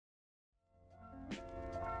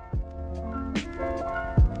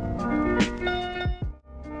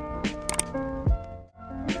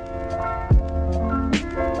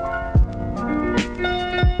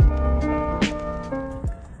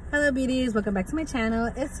Hello beauties, welcome back to my channel.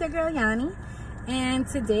 It's your girl Yanni, and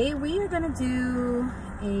today we are gonna do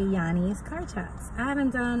a Yanni's car chats. I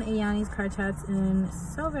haven't done a Yanni's car chats in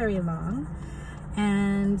so very long,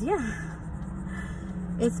 and yeah,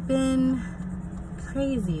 it's been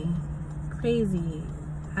crazy.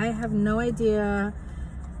 I have no idea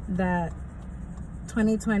that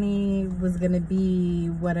 2020 was gonna be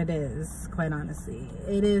what it is, quite honestly.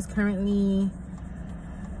 It is currently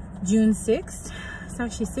June 6th. It's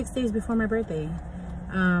actually 6 days before my birthday.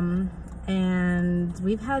 And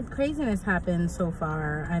we've had craziness happen so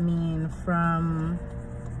far. I mean, from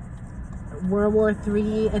World War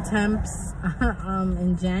III attempts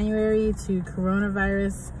in January to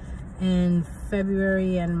coronavirus in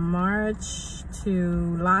February and March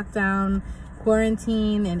to lockdown,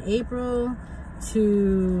 quarantine in April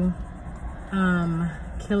to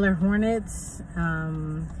killer hornets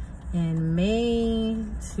in May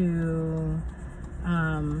to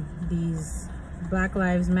these Black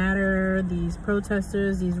Lives Matter, these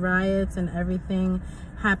protesters, these riots and everything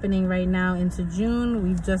happening right now into June.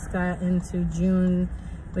 We've just got into June,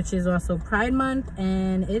 which is also Pride Month,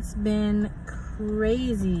 and it's been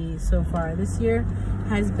crazy so far. This year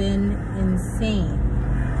has been insane.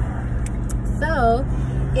 So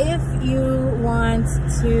if you want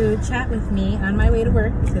to chat with me on my way to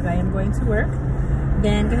work, because I am going to work,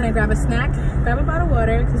 then go ahead and grab a snack, grab a bottle of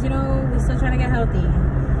water, because you know we're still trying to get healthy,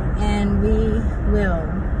 and we will,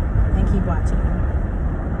 and keep watching.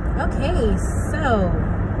 Okay, so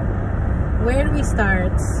where do we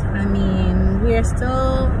start? I mean, we are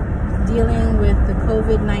still dealing with the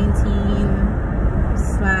COVID-19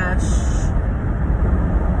 slash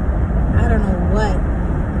I don't know what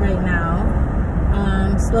right now.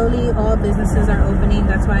 Slowly all businesses are opening.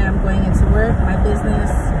 That's why I'm going into work. My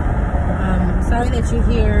business, sorry that you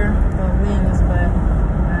hear winds, but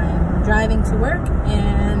I'm driving to work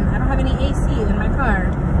and I don't have any AC in my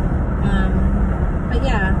car. But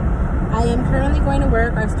yeah, I am currently going to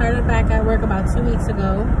work. I started back at work about 2 weeks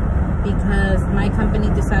ago because my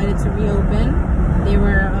company decided to reopen. They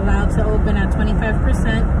were allowed to open at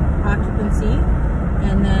 25% occupancy,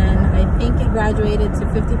 and then I think it graduated to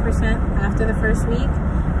 50% after the first week.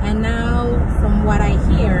 And now, from what I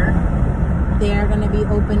hear, they are going to be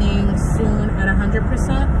opening soon at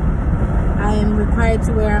 100%. I am required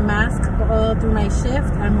to wear a mask all through my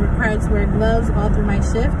shift. I'm required to wear gloves all through my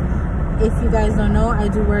shift. If you guys don't know, I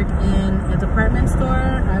do work in a department store.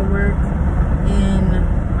 I work in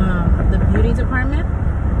the beauty department.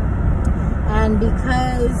 And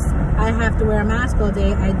because I have to wear a mask all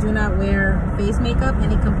day, I do not wear face makeup,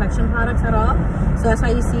 any complexion products at all. So that's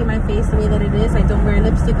why you see my face the way that it is. I don't wear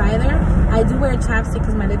lipstick either. I do wear chapstick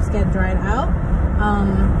because my lips get dried out.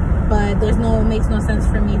 But it makes no sense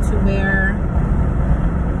for me to wear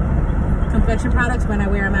complexion products when I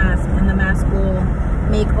wear a mask, and the mask will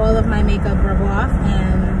make all of my makeup rub off,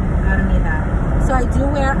 and I don't need that. So I do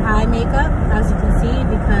wear eye makeup, as you can see,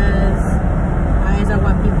 because eyes are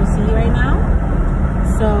what people see right now.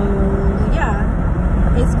 So yeah,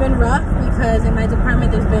 it's been rough because in my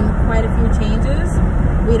department there's been quite a few changes.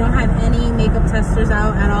 We don't have any makeup testers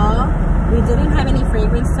out at all. We didn't have any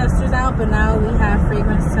fragrance testers out, but now we have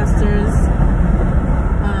fragrance testers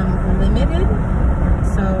limited.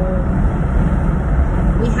 So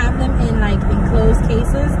we have them in like enclosed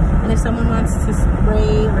cases, and if someone wants to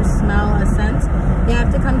spray or smell a scent, they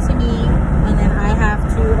have to come to me, and then I have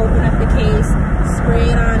to open up the case, spray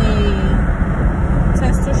it on a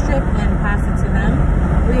tester strip, and pass it to them.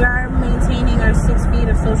 We are maintaining our 6 feet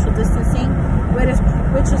of social distancing,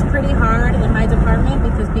 which is pretty hard in my department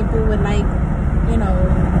because people would like, you know,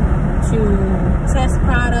 to test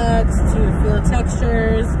products, to feel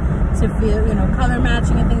textures, to feel, you know, color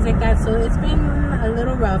matching and things like that. So it's been a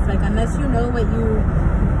little rough. Like, unless you know what you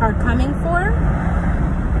are coming for,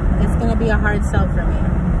 it's gonna be a hard sell for me.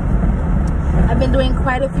 I've been doing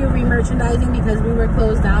quite a few re-merchandising because we were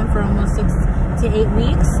closed down for almost 6 to 8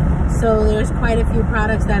 weeks. So there's quite a few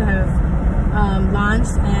products that have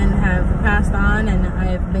launched and have passed on, and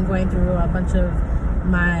I've been going through a bunch of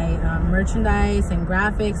my merchandise and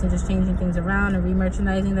graphics and just changing things around and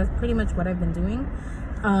re-merchandising. That's pretty much what I've been doing.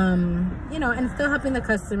 You know, and still helping the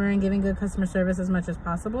customer and giving good customer service as much as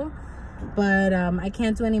possible. But I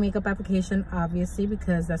can't do any makeup application, obviously,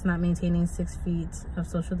 because that's not maintaining 6 feet of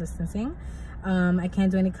social distancing. I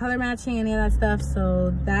can't do any color matching, any of that stuff,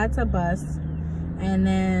 so that's a bust. And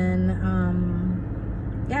then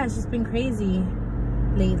yeah, it's just been crazy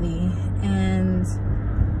lately. And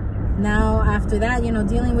now after that, you know,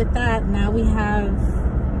 dealing with that, now we have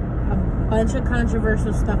a bunch of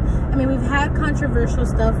controversial stuff. I mean, we've had controversial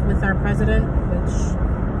stuff with our president, which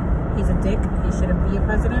he's a dick. He shouldn't be a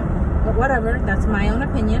president. but whatever, that's my own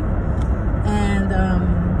opinion. And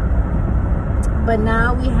but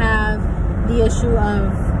now we have the issue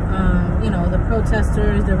of you know, the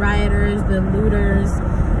protesters, the rioters, the looters,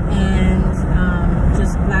 and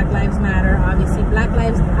just Black Lives Matter. Obviously, Black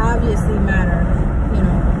lives obviously matter. You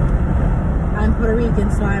know, I'm Puerto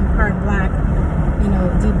Rican, so I'm part Black. You know,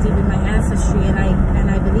 deep in my ancestry, and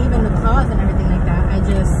I believe in the cause and everything like that. I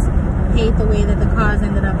just hate the way that the cause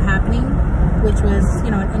ended up happening, which was,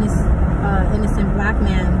 you know, an innocent Black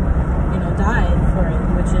man, you know, died for it,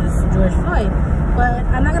 which is George Floyd. But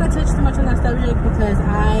I'm not gonna touch too much on that subject because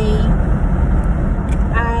I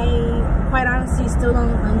quite honestly still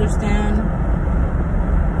don't understand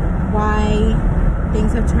why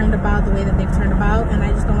things have turned about the way that they've turned about, and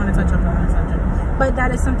I just don't want to touch up on that subject. But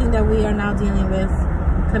that is something that we are now dealing with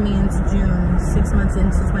coming into June, 6 months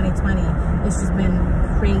into 2020. It's just been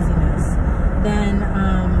craziness. Then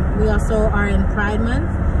we also are in Pride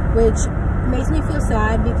Month, which makes me feel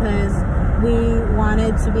sad because we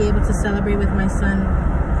wanted to be able to celebrate with my son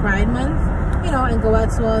Pride Month, you know, and go out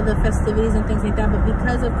to all the festivities and things like that. But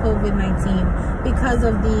because of COVID-19, because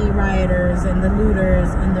of the rioters and the looters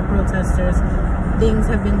and the protesters, things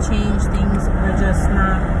have been changed. Things are just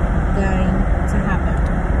not going to happen.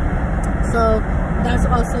 So that's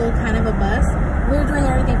also kind of a bust. We're doing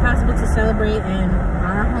everything possible to celebrate in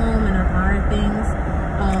our home and on our things.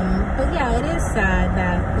 But yeah, it is sad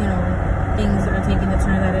that, you know, things are taking the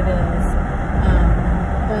turn that it is.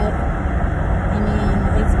 But I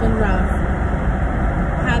mean, it's been rough.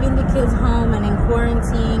 Having the kids home and in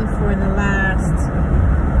quarantine for the last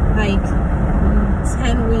like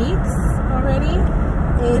 10 weeks already,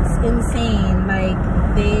 it's insane. Like,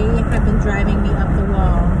 they have been driving me up the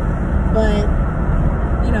wall, but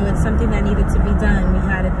you know, it's something that needed to be done. We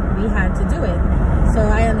had to do it. So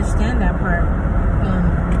I understand that part.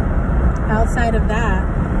 Outside of that,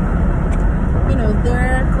 you know,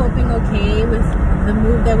 they're coping okay with the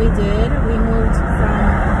move that we did. We moved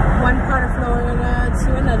from one part of Florida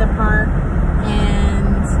to another part,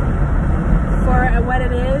 and for what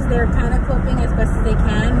it is, they're kind of coping as best as they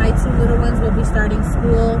can. My two little ones will be starting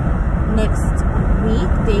school next week,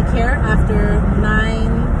 daycare, after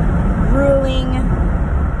 9 grueling,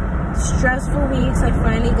 stressful weeks. I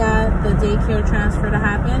finally got the daycare transfer to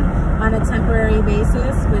happen on a temporary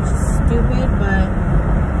basis, which is stupid, but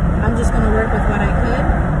I'm just gonna work with what I could.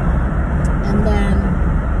 And then,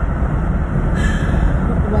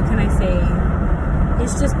 what can I say?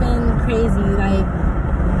 It's just been crazy. Like,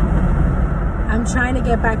 I'm trying to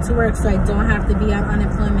get back to work so I don't have to be on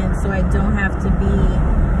unemployment, so I don't have to be,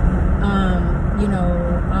 you know,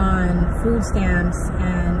 on food stamps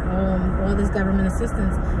and all this government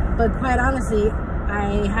assistance. But quite honestly,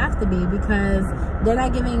 I have to be, because they're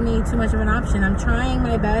not giving me too much of an option. I'm trying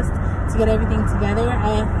my best to get everything together.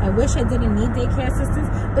 I wish I didn't need daycare assistance,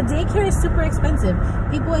 but daycare is super expensive.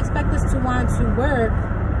 People expect us to want to work,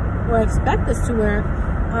 or expect us to work,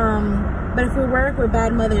 but if we work, we're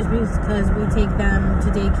bad mothers because we take them to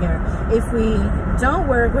daycare. If we don't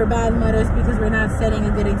work, we're bad mothers because we're not setting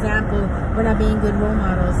a good example. We're not being good role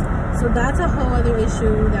models. So that's a whole other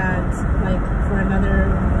issue that's like for another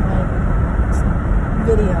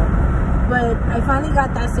video. But I finally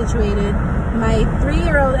got that situated. My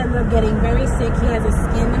 3-year-old ended up getting very sick. He has a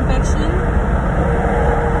skin infection,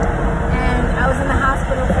 and I was in the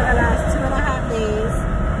hospital for the last 2.5 days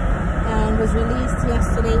and was released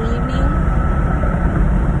yesterday evening.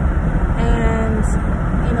 And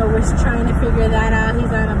you know, we're trying to figure that out.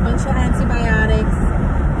 He's on a bunch of antibiotics.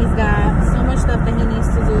 He's got so much stuff that he needs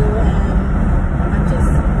to do, and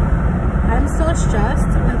I'm so stressed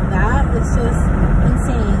with that. It's just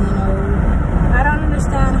insane, you know. I don't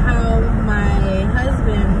understand how my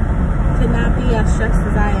husband could not be as stressed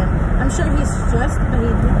as I am. I'm sure he's stressed, but he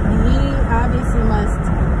obviously must,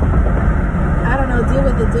 I don't know, deal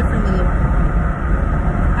with it differently.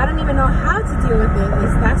 I don't even know how to deal with it.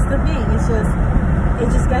 That's the thing. It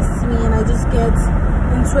just gets to me, and I just get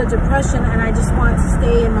into a depression, and I just want to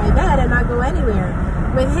stay in my bed and not go anywhere.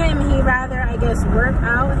 With him, he rather, I guess, work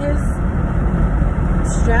out his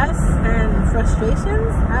stress and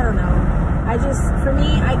frustrations. I don't know. For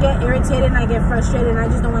me, I get irritated and I get frustrated, and I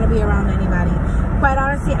just don't want to be around anybody. Quite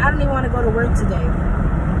honestly, I don't even want to go to work today.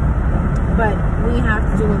 But we have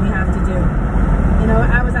to do what we have to do. You know,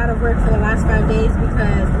 I was out of work for the last 5 days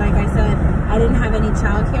because, like I said, I didn't have any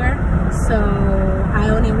childcare. So I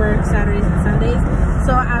only work Saturdays and Sundays.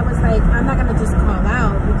 So I was like, I'm not going to just call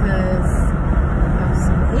out because of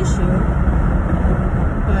some issue.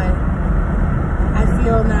 But I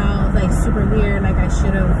feel now like super weird, like I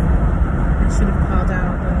should have called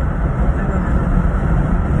out, but I don't know.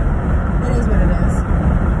 It is what it is.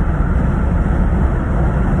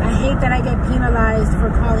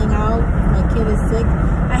 calling out my kid is sick.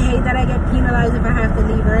 I hate that I get penalized if I have to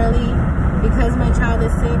leave early because my child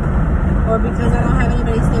is sick or because I don't have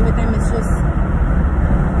anybody to stay with them. It's just,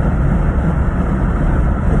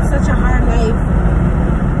 it's such a hard life.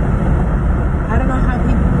 I don't know how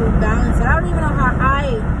people balance it. I don't even know how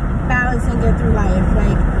I balance and get through life.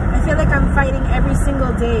 Like, I feel like I'm fighting every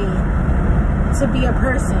single day to be a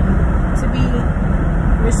person, to be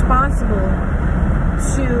responsible,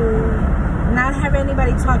 to not have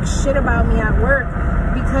anybody talk shit about me at work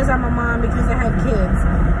because I'm a mom, because I have kids,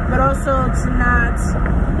 but also to not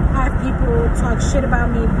have people talk shit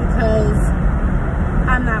about me because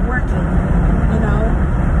I'm not working, you know?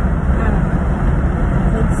 I don't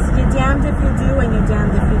know. It's, you're damned if you do and you're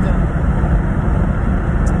damned if you don't.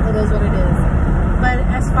 It is what it is. But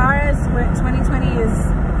as far as what 2020 is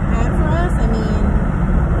had for us, I mean,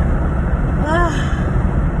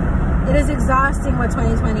 it is exhausting what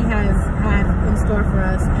 2020 has had in store for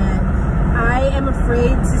us, and I am afraid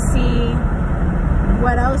to see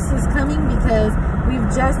what else is coming because we've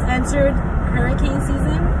just entered hurricane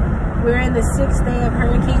season. We're in the 6th day of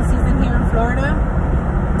hurricane season here in Florida.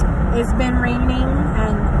 It's been raining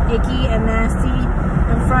and icky and nasty,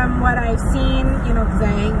 and from what I've seen, you know, because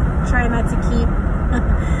I try not to keep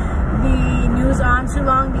the news on too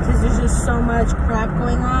long because there's just so much crap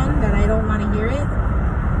going on that I don't want to hear it.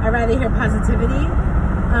 I'd rather hear positivity,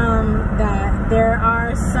 that there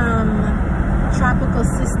are some tropical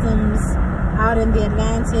systems out in the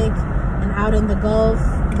Atlantic and out in the Gulf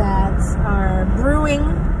that are brewing.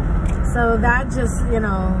 So that just, you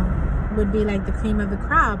know, would be like the cream of the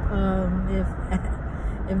crop if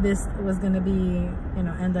this was going to be, you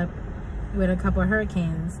know, end up with a couple of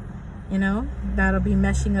hurricanes, you know, that'll be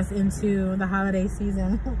meshing us into the holiday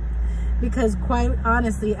season. Because quite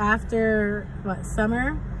honestly, after what,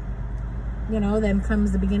 summer, you know, then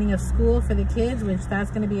comes the beginning of school for the kids, which that's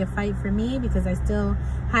going to be a fight for me because I still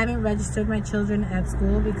haven't registered my children at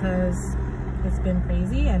school because it's been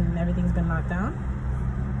crazy and everything's been locked down.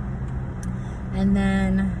 And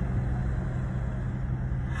then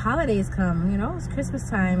holidays come, you know, it's Christmas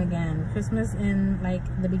time again. Christmas in like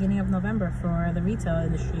the beginning of November for the retail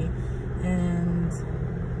industry. And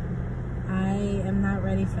I am not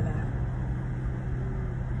ready for that.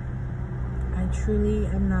 I truly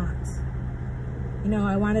am not. You know,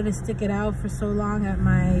 I wanted to stick it out for so long at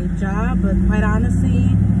my job, but quite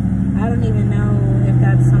honestly, I don't even know if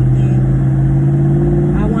that's something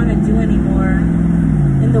I want to do anymore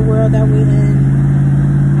in the world that we're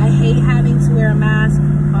in. I hate having to wear a mask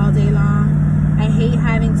all day long. I hate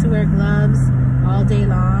having to wear gloves all day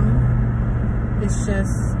long. It's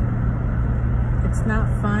just, it's not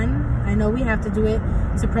fun. I know we have to do it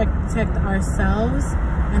to protect ourselves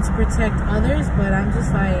and to protect others, but I'm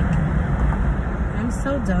just like, I'm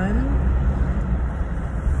so done.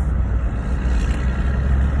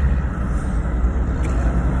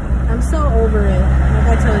 I'm so over it. Like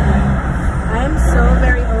I told you, I am so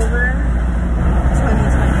very over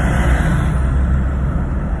 2020.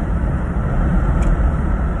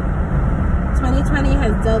 2020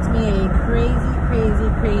 has dealt me a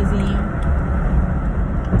crazy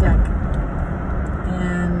deck.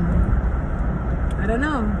 And I don't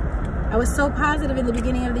know. I was so positive in the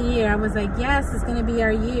beginning of the year. I was like, yes, it's going to be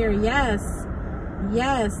our year. Yes,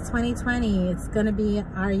 2020, it's going to be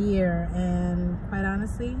our year. And quite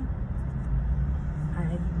honestly,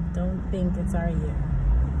 I don't think it's our year.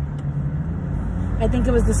 I think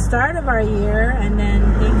it was the start of our year, and then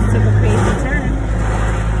things took a crazy turn.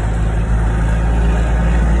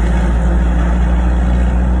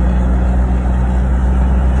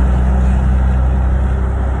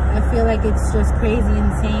 I feel like it's just crazy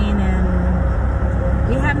insane, and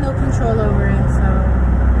we have no control over it, so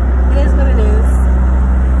it is what it is.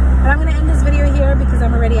 But I'm going to end this video here because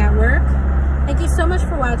I'm already at work. Thank you so much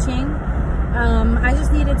for watching. I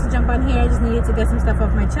just needed to jump on here. I just needed to get some stuff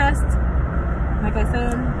off my chest. Like I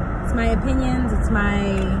said, it's my opinions. It's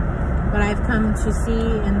what I've come to see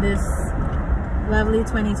in this lovely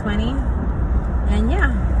 2020. And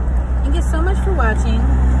yeah, thank you so much for watching.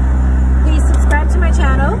 Please subscribe to my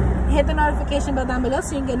channel. Hit the notification bell down below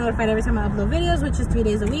so you can get notified every time I upload videos, which is 3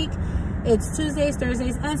 days a week. It's Tuesdays,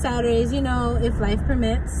 Thursdays, and Saturdays, you know, if life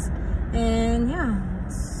permits. And yeah,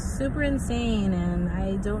 super insane, and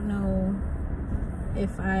I don't know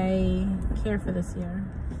if I care for this year,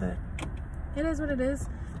 but it is what it is.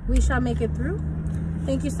 We shall make it through.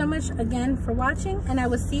 Thank you so much again for watching, and I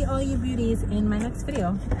will see all you beauties in my next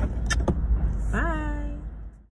video.